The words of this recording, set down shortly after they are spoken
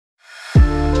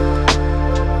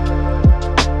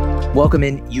Welcome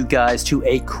in, you guys, to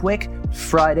a quick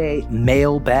Friday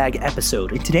mailbag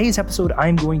episode. In today's episode,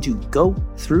 I'm going to go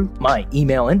through my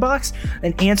email inbox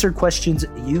and answer questions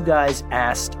you guys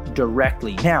asked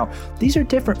directly. Now, these are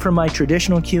different from my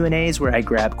traditional Q&As where I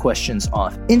grab questions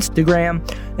off Instagram,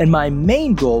 and my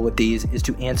main goal with these is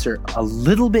to answer a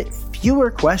little bit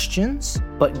fewer questions,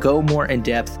 but go more in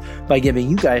depth by giving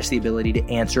you guys the ability to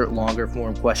answer longer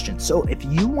form questions. So if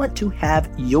you want to have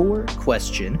your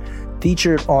question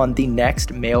featured on the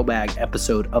next mailbag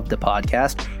episode of the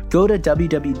podcast, go to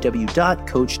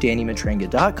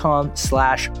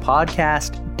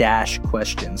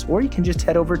www.coachdannymantringa.com/podcast-questions, or you can just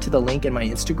head over to the link in my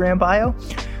Instagram bio,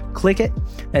 click it,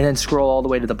 and then scroll all the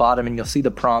way to the bottom and you'll see the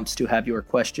prompts to have your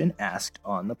question asked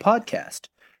on the podcast.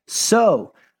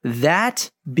 So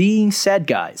that being said,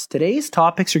 guys, today's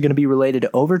topics are going to be related to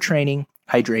overtraining,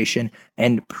 hydration,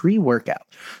 and pre-workout.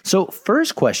 So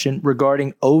first question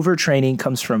regarding overtraining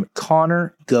comes from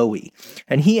Connor Goey.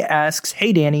 And he asks,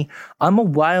 "Hey Danny, I'm a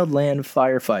wildland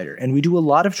firefighter and we do a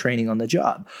lot of training on the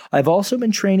job. I've also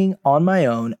been training on my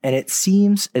own and it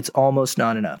seems it's almost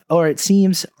not enough. Or it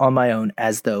seems on my own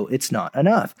as though it's not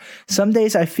enough. Some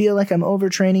days I feel like I'm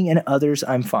overtraining and others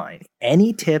I'm fine.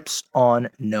 Any tips on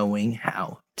knowing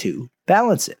how to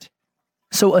balance it?"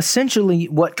 So essentially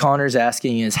what Connor's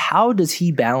asking is, how does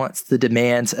he balance the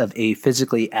demands of a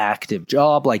physically active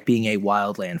job like being a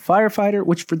wildland firefighter,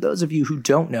 which for those of you who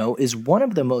don't know is one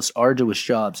of the most arduous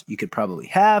jobs you could probably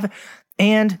have,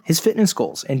 and his fitness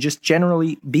goals and just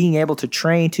generally being able to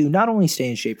train to not only stay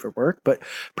in shape for work, but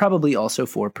probably also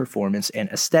for performance and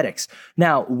aesthetics.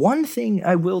 Now, one thing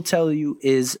I will tell you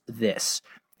is this: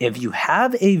 if you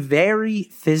have a very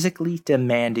physically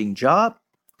demanding job,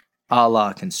 a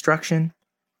la construction,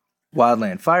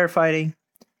 wildland firefighting,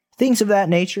 things of that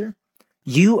nature,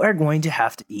 you are going to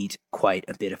have to eat quite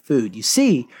a bit of food. You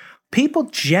see, people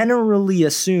generally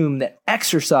assume that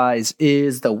exercise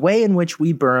is the way in which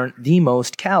we burn the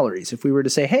most calories. If we were to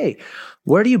say, hey,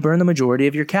 where do you burn the majority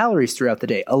of your calories throughout the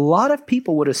day? A lot of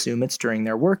people would assume it's during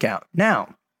their workout.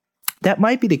 Now, that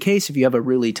might be the case if you have a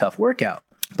really tough workout,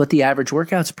 but the average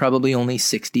workout's probably only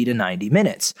 60 to 90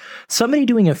 minutes. Somebody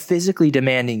doing a physically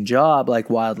demanding job like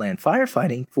wildland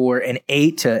firefighting for an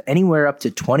 8 to anywhere up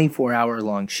to 24-hour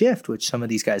long shift, which some of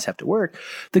these guys have to work,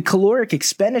 the caloric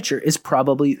expenditure is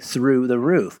probably through the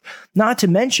roof. Not to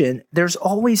mention, there's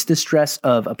always the stress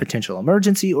of a potential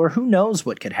emergency or who knows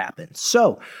what could happen.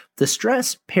 So the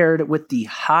stress paired with the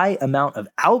high amount of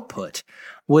output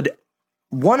would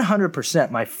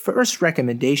 100%, my first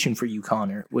recommendation for you,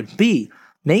 Connor, would be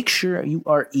make sure you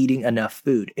are eating enough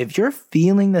food. If you're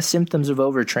feeling the symptoms of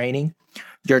overtraining,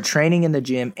 you're training in the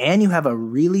gym, and you have a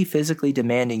really physically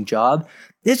demanding job,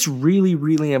 it's really,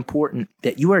 really important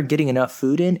that you are getting enough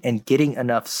food in and getting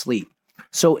enough sleep.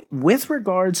 So with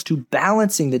regards to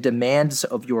balancing the demands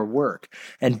of your work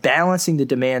and balancing the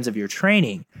demands of your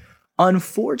training,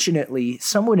 unfortunately,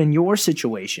 someone in your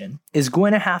situation is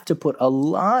going to have to put a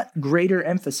lot greater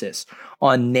emphasis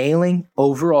on nailing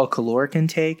overall caloric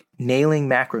intake, nailing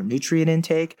macronutrient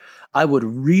intake. I would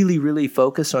really, really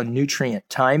focus on nutrient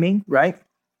timing, right?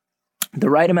 The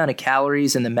right amount of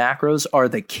calories in the macros are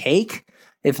the cake,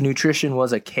 if nutrition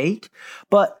was a cake,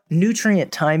 but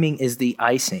nutrient timing is the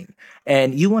icing.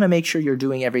 And you want to make sure you're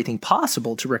doing everything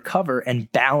possible to recover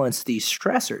and balance these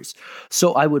stressors.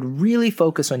 So I would really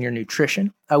focus on your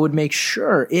nutrition. I would make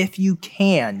sure, if you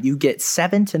can, you get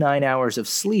 7 to 9 hours of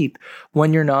sleep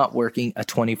when you're not working a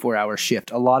 24-hour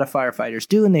shift. A lot of firefighters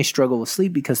do, and they struggle with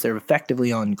sleep because they're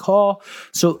effectively on call.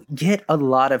 So get a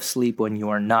lot of sleep when you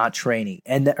are not training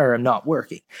or not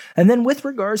working. And then with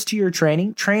regards to your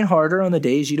training, train harder on the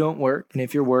days you don't work. And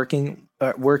if you're working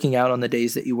out on the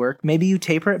days that you work, maybe you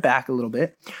taper it back a little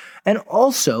bit. And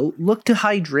also look to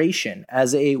hydration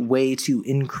as a way to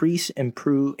improve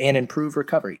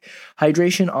recovery.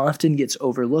 Hydration often gets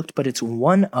overlooked, but it's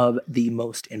one of the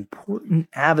most important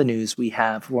avenues we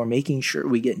have for making sure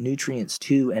we get nutrients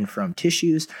to and from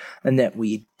tissues, and that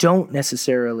we don't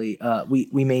necessarily,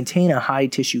 we maintain a high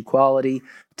tissue quality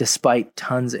despite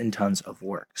tons and tons of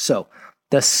work. So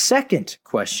the second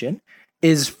question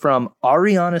is from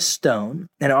Ariana Stone.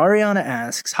 And Ariana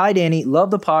asks, "Hi, Danny. Love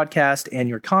the podcast and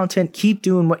your content. Keep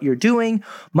doing what you're doing.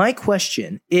 My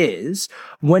question is,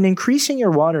 when increasing your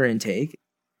water intake,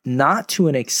 not to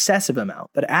an excessive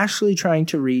amount, but actually trying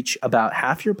to reach about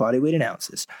half your body weight in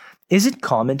ounces, is it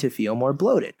common to feel more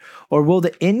bloated? Or will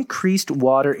the increased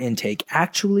water intake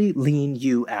actually lean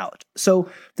you out?" So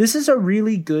this is a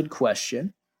really good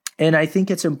question. And I think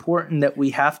it's important that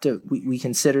we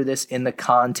consider this in the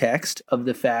context of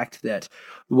the fact that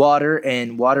water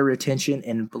and water retention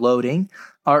and bloating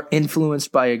are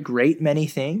influenced by a great many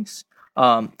things.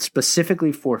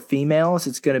 Specifically for females,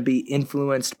 it's going to be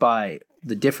influenced by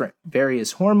the different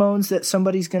various hormones that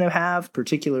somebody's going to have,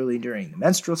 particularly during the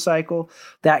menstrual cycle.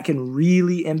 That can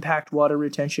really impact water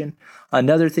retention.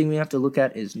 Another thing we have to look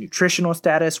at is nutritional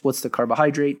status. What's the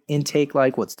carbohydrate intake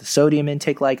like? What's the sodium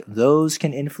intake like? Those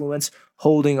can influence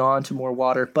holding on to more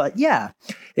water. But yeah,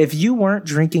 if you weren't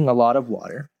drinking a lot of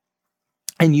water,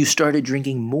 and you started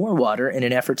drinking more water in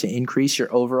an effort to increase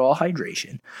your overall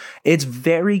hydration, it's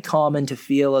very common to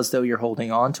feel as though you're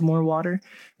holding on to more water.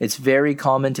 It's very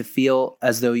common to feel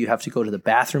as though you have to go to the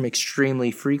bathroom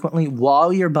extremely frequently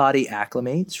while your body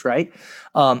acclimates, right?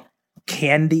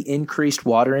 Can the increased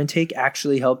water intake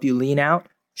actually help you lean out?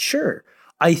 Sure.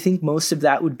 I think most of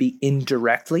that would be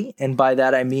indirectly. And by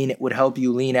that, I mean it would help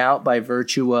you lean out by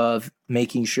virtue of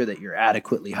making sure that you're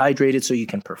adequately hydrated so you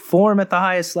can perform at the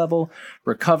highest level,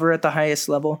 recover at the highest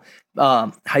level.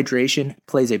 Hydration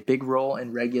plays a big role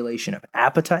in regulation of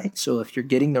appetite. So if you're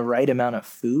getting the right amount of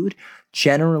food,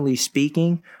 generally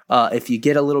speaking, if you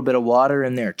get a little bit of water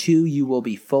in there too, you will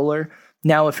be fuller.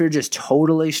 Now, if you're just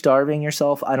totally starving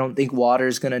yourself, I don't think water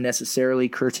is going to necessarily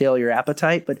curtail your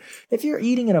appetite. But if you're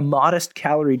eating in a modest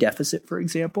calorie deficit, for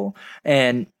example,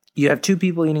 and you have two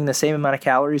people eating the same amount of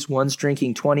calories, one's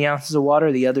drinking 20 ounces of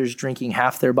water, the other's drinking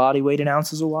half their body weight in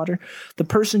ounces of water, the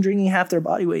person drinking half their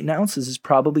body weight in ounces is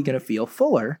probably going to feel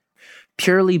fuller,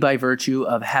 purely by virtue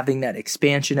of having that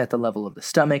expansion at the level of the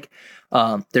stomach.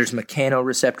 There's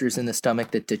mechanoreceptors in the stomach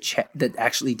that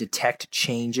actually detect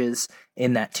changes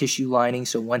in that tissue lining.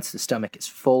 So once the stomach is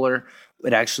fuller,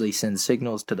 it actually sends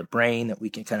signals to the brain that we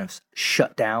can kind of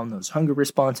shut down those hunger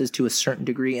responses to a certain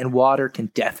degree, and water can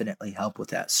definitely help with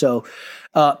that. So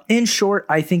in short,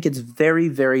 I think it's very,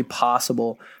 very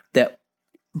possible that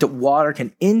the water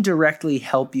can indirectly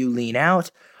help you lean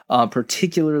out,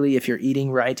 particularly if you're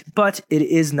eating right, but it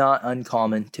is not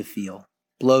uncommon to feel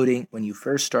bloating when you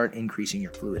first start increasing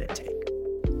your fluid intake.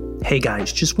 Hey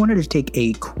guys, just wanted to take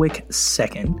a quick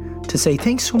second to say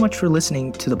thanks so much for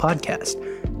listening to the podcast.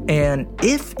 And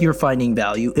if you're finding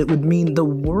value, it would mean the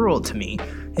world to me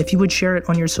if you would share it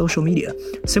on your social media.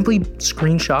 Simply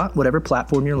screenshot whatever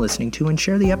platform you're listening to and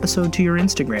share the episode to your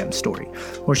Instagram story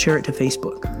or share it to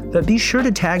Facebook. But be sure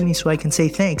to tag me so I can say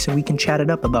thanks and we can chat it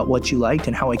up about what you liked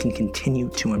and how I can continue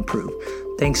to improve.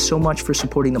 Thanks so much for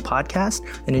supporting the podcast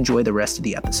and enjoy the rest of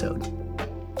the episode.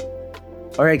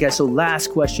 All right, guys, so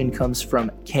last question comes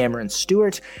from Cameron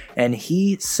Stewart, and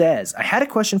he says, I had a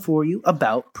question for you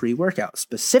about pre-workout,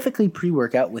 specifically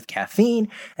pre-workout with caffeine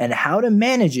and how to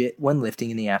manage it when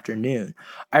lifting in the afternoon.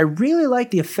 I really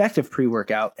like the effect of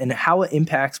pre-workout and how it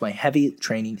impacts my heavy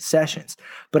training sessions,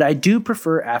 but I do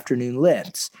prefer afternoon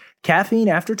lifts. Caffeine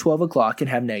after 12 o'clock can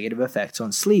have negative effects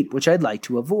on sleep, which I'd like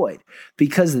to avoid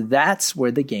because that's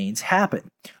where the gains happen.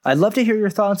 I'd love to hear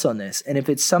your thoughts on this, and if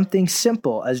it's something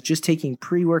simple as just taking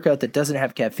pre-workout that doesn't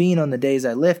have caffeine on the days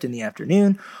I lift in the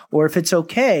afternoon, or if it's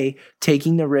okay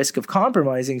taking the risk of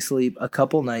compromising sleep a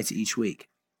couple nights each week.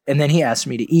 And then he asked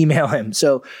me to email him.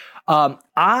 So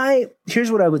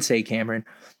here's what I would say, Cameron.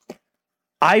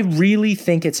 I really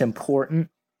think it's important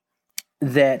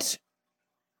that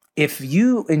if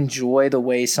you enjoy the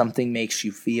way something makes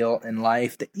you feel in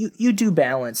life, that you do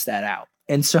balance that out.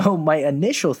 And so my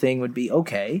initial thing would be,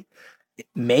 okay,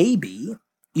 maybe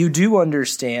you do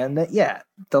understand that, yeah,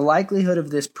 the likelihood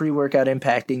of this pre-workout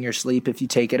impacting your sleep if you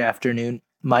take it afternoon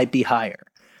might be higher.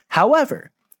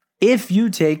 However, if you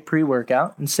take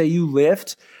pre-workout and say you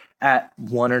lift at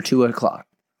 1 or 2 o'clock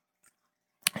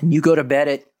and you go to bed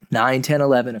at 9, 10,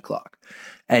 11 o'clock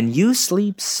and you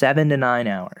sleep 7 to 9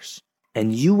 hours,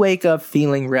 and you wake up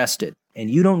feeling rested, and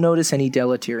you don't notice any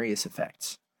deleterious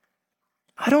effects,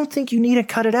 I don't think you need to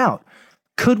cut it out.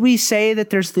 Could we say that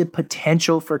there's the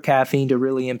potential for caffeine to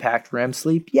really impact REM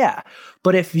sleep? Yeah.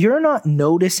 But if you're not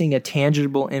noticing a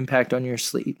tangible impact on your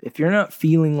sleep, if you're not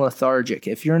feeling lethargic,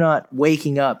 if you're not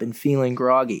waking up and feeling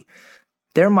groggy,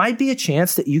 there might be a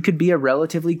chance that you could be a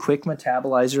relatively quick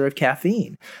metabolizer of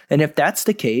caffeine. And if that's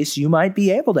the case, you might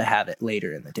be able to have it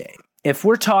later in the day. If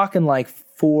we're talking like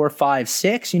 4, 5,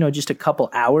 6, just a couple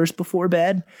hours before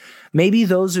bed, maybe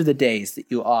those are the days that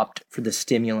you opt for the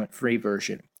stimulant-free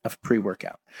version of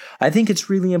pre-workout. I think it's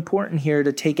really important here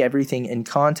to take everything in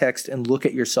context and look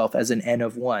at yourself as an N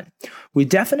of 1. We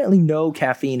definitely know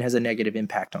caffeine has a negative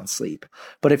impact on sleep,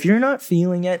 but if you're not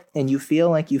feeling it and you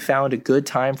feel like you found a good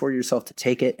time for yourself to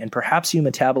take it and perhaps you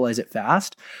metabolize it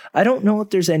fast, I don't know if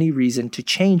there's any reason to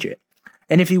change it.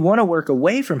 And if you want to work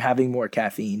away from having more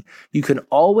caffeine, you can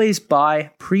always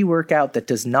buy pre-workout that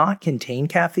does not contain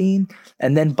caffeine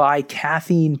and then buy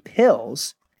caffeine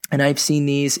pills. And I've seen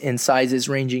these in sizes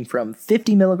ranging from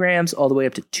 50 milligrams all the way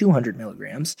up to 200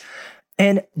 milligrams.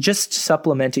 and just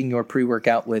supplementing your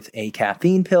pre-workout with a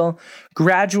caffeine pill,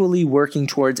 gradually working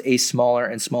towards a smaller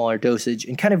and smaller dosage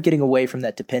and kind of getting away from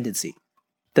that dependency.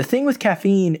 The thing with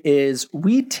caffeine is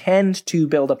we tend to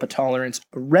build up a tolerance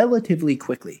relatively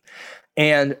quickly.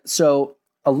 And so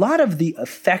a lot of the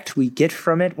effect we get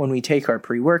from it when we take our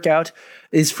pre-workout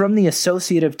is from the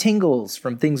associative tingles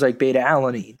from things like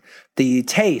beta-alanine, the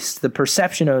taste, the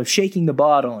perception of shaking the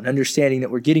bottle and understanding that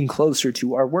we're getting closer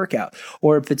to our workout.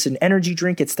 Or if it's an energy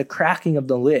drink, it's the cracking of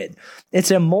the lid.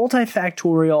 It's a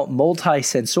multifactorial,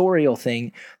 multisensorial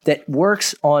thing that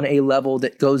works on a level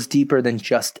that goes deeper than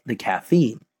just the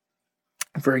caffeine.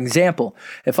 For example,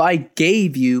 if I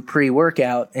gave you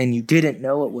pre-workout and you didn't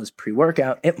know it was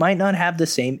pre-workout, it might not have the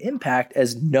same impact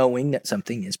as knowing that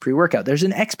something is pre-workout. There's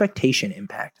an expectation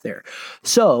impact there.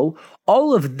 So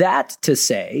all of that to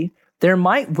say, there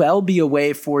might well be a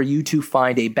way for you to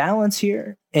find a balance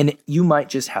here, and you might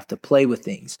just have to play with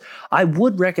things. I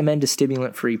would recommend a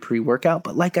stimulant-free pre-workout,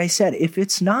 but like I said, if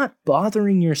it's not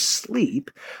bothering your sleep,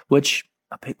 which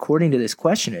according to this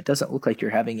question, it doesn't look like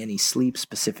you're having any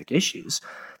sleep-specific issues,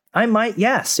 I might,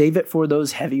 save it for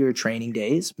those heavier training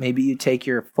days. Maybe you take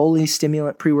your fully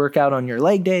stimulant pre-workout on your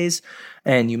leg days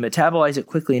and you metabolize it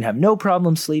quickly and have no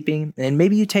problem sleeping. And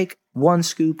maybe you take one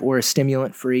scoop or a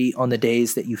stimulant-free on the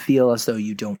days that you feel as though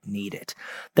you don't need it.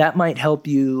 That might help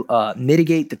you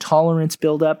mitigate the tolerance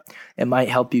buildup. It might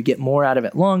help you get more out of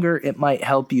it longer. It might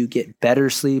help you get better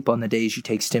sleep on the days you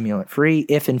take stimulant-free,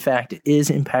 if in fact it is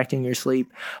impacting your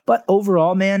sleep. But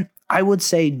overall, man, I would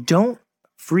say don't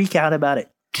freak out about it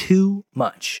too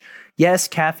much. Yes,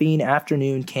 caffeine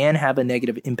afternoon can have a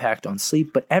negative impact on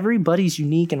sleep, but everybody's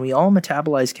unique and we all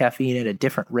metabolize caffeine at a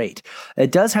different rate.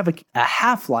 It does have a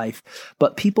half-life,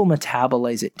 but people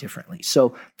metabolize it differently.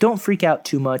 So don't freak out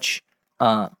too much.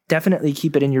 Definitely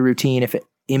keep it in your routine if it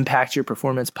impacts your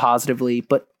performance positively,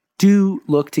 but do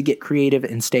look to get creative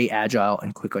and stay agile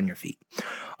and quick on your feet.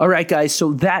 All right, guys,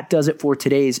 so that does it for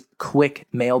today's quick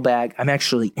mailbag. I'm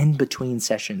actually in between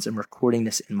sessions. I'm recording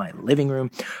this in my living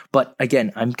room. But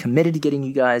again, I'm committed to getting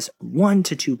you guys 1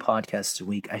 to 2 podcasts a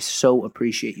week. I so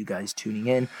appreciate you guys tuning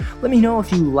in. Let me know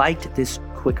if you liked this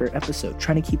quicker episode.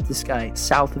 Trying to keep this guy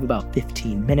south of about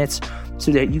 15 minutes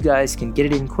so that you guys can get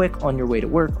it in quick on your way to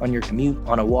work, on your commute,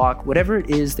 on a walk, whatever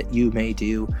it is that you may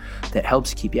do that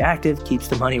helps keep you active, keeps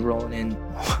the money rolling in,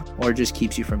 or just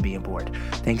keeps you from being bored.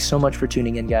 Thanks so much for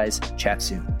tuning in, guys. Chat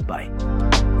soon. Bye.